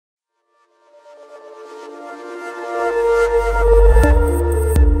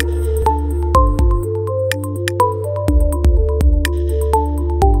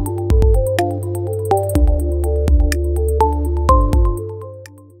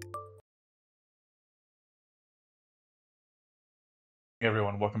Hey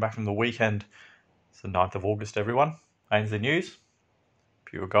everyone, welcome back from the weekend. It's the 9th of August, everyone. Ainsley News,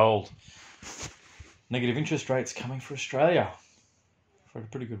 pure gold. Negative interest rates coming for Australia. We've had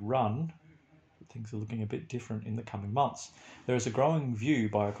a pretty good run, but things are looking a bit different in the coming months. There is a growing view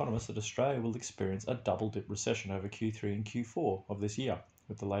by economists that Australia will experience a double-dip recession over Q3 and Q4 of this year,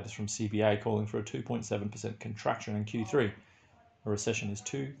 with the latest from CBA calling for a 2.7% contraction in Q3. A recession is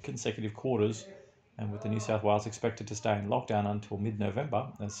 2 consecutive quarters, and with the New South Wales expected to stay in lockdown until mid-November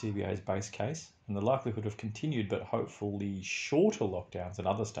as CBA's base case, and the likelihood of continued but hopefully shorter lockdowns in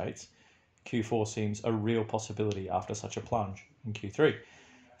other states, Q4 seems a real possibility after such a plunge in Q3.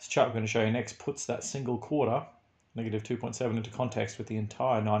 This chart we're going to show you next puts that single quarter, negative 2.7, into context with the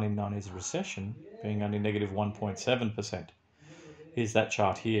entire 1990s recession being only negative 1.7%. Here's that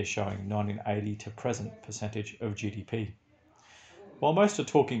chart here showing 1980 to present percentage of GDP. While most are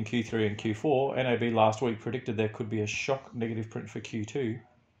talking Q3 and Q4, NAB last week predicted there could be a shock negative print for Q2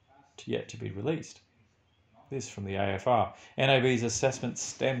 yet to be released. This from the AFR. NAB's assessment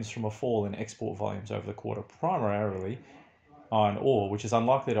stems from a fall in export volumes over the quarter, primarily iron ore, which is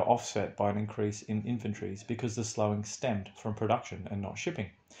unlikely to offset by an increase in inventories because the slowing stemmed from production and not shipping.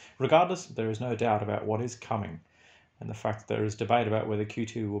 Regardless, there is no doubt about what is coming, and the fact that there is debate about whether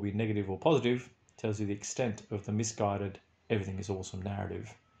Q2 will be negative or positive tells you the extent of the misguided everything is awesome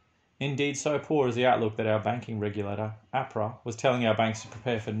narrative. Indeed, so poor is the outlook that our banking regulator, APRA, was telling our banks to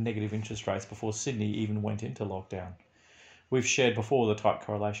prepare for negative interest rates before Sydney even went into lockdown. We've shared before the tight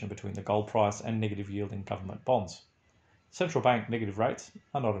correlation between the gold price and negative yield in government bonds. Central bank negative rates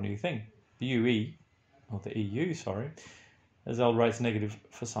are not a new thing. The EU, has held rates negative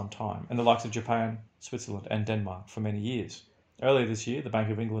for some time, and the likes of Japan, Switzerland and Denmark for many years. Earlier this year, the Bank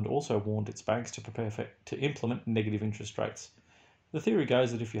of England also warned its banks to prepare to implement negative interest rates. The theory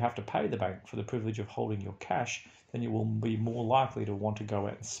goes that if you have to pay the bank for the privilege of holding your cash, then you will be more likely to want to go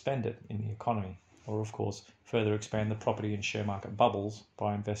out and spend it in the economy, or of course, further expand the property and share market bubbles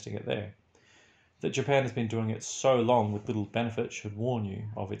by investing it there. That Japan has been doing it so long with little benefit should warn you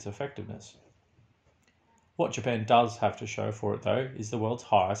of its effectiveness. What Japan does have to show for it, though, is the world's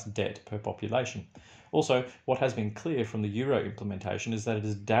highest debt per population. Also, what has been clear from the euro implementation is that it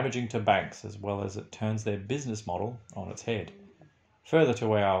is damaging to banks as well as it turns their business model on its head. Further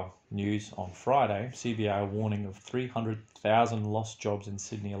to our news on Friday, CBA warning of 300,000 lost jobs in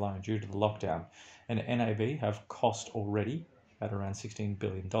Sydney alone due to the lockdown, and NAB have cost already at around $16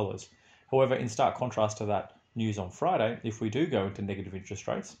 billion. However, in stark contrast to that news on Friday, if we do go into negative interest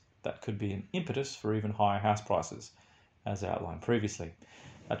rates, that could be an impetus for even higher house prices, as outlined previously.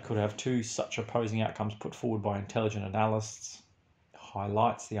 That could have two such opposing outcomes put forward by intelligent analysts. It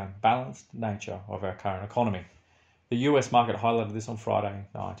highlights the unbalanced nature of our current economy. The US market highlighted this on Friday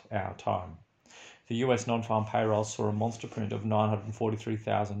night, our time. The US non-farm payrolls saw a monster print of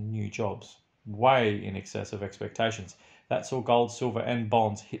 943,000 new jobs, way in excess of expectations. That saw gold, silver and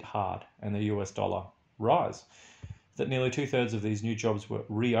bonds hit hard and the US dollar rise. That nearly 2/3 of these new jobs were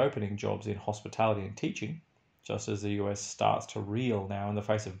reopening jobs in hospitality and teaching, just as the US starts to reel now in the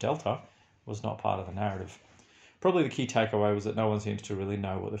face of Delta, was not part of the narrative. Probably the key takeaway was that no one seems to really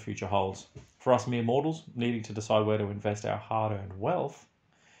know what the future holds. For us mere mortals, needing to decide where to invest our hard-earned wealth,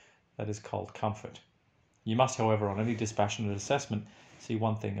 that is cold comfort. You must, however, on any dispassionate assessment, see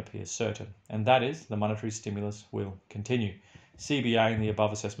one thing appears certain, and that is the monetary stimulus will continue. CBA in the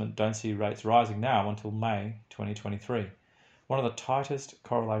above assessment don't see rates rising now until May 2023. One of the tightest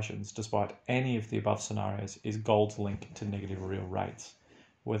correlations, despite any of the above scenarios, is gold's link to negative real rates.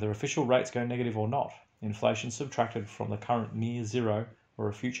 Whether official rates go negative or not, inflation subtracted from the current near zero or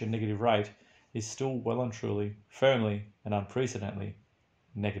a future negative rate is still well and truly, firmly and unprecedentedly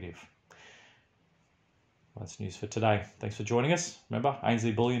negative. Well, that's news for today. Thanks for joining us. Remember,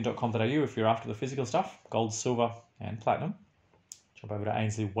 ainsleyBullion.com.au if you're after the physical stuff, gold, silver and platinum. Jump over to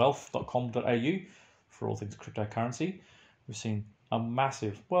ainsleywealth.com.au for all things cryptocurrency. We've seen a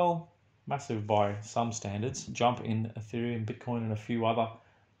massive by some standards, jump in Ethereum, Bitcoin and a few other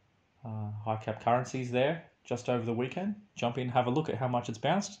high cap currencies there just over the weekend. Jump in, have a look at how much it's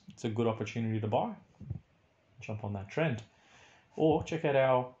bounced. It's a good opportunity to buy. Jump on that trend. Or check out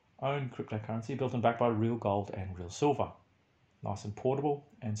our own cryptocurrency built and backed by real gold and real silver. Nice and portable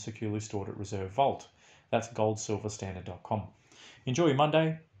and securely stored at Reserve Vault. That's goldsilverstandard.com. Enjoy your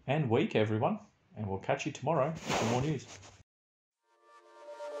Monday and week, everyone, and we'll catch you tomorrow for more news.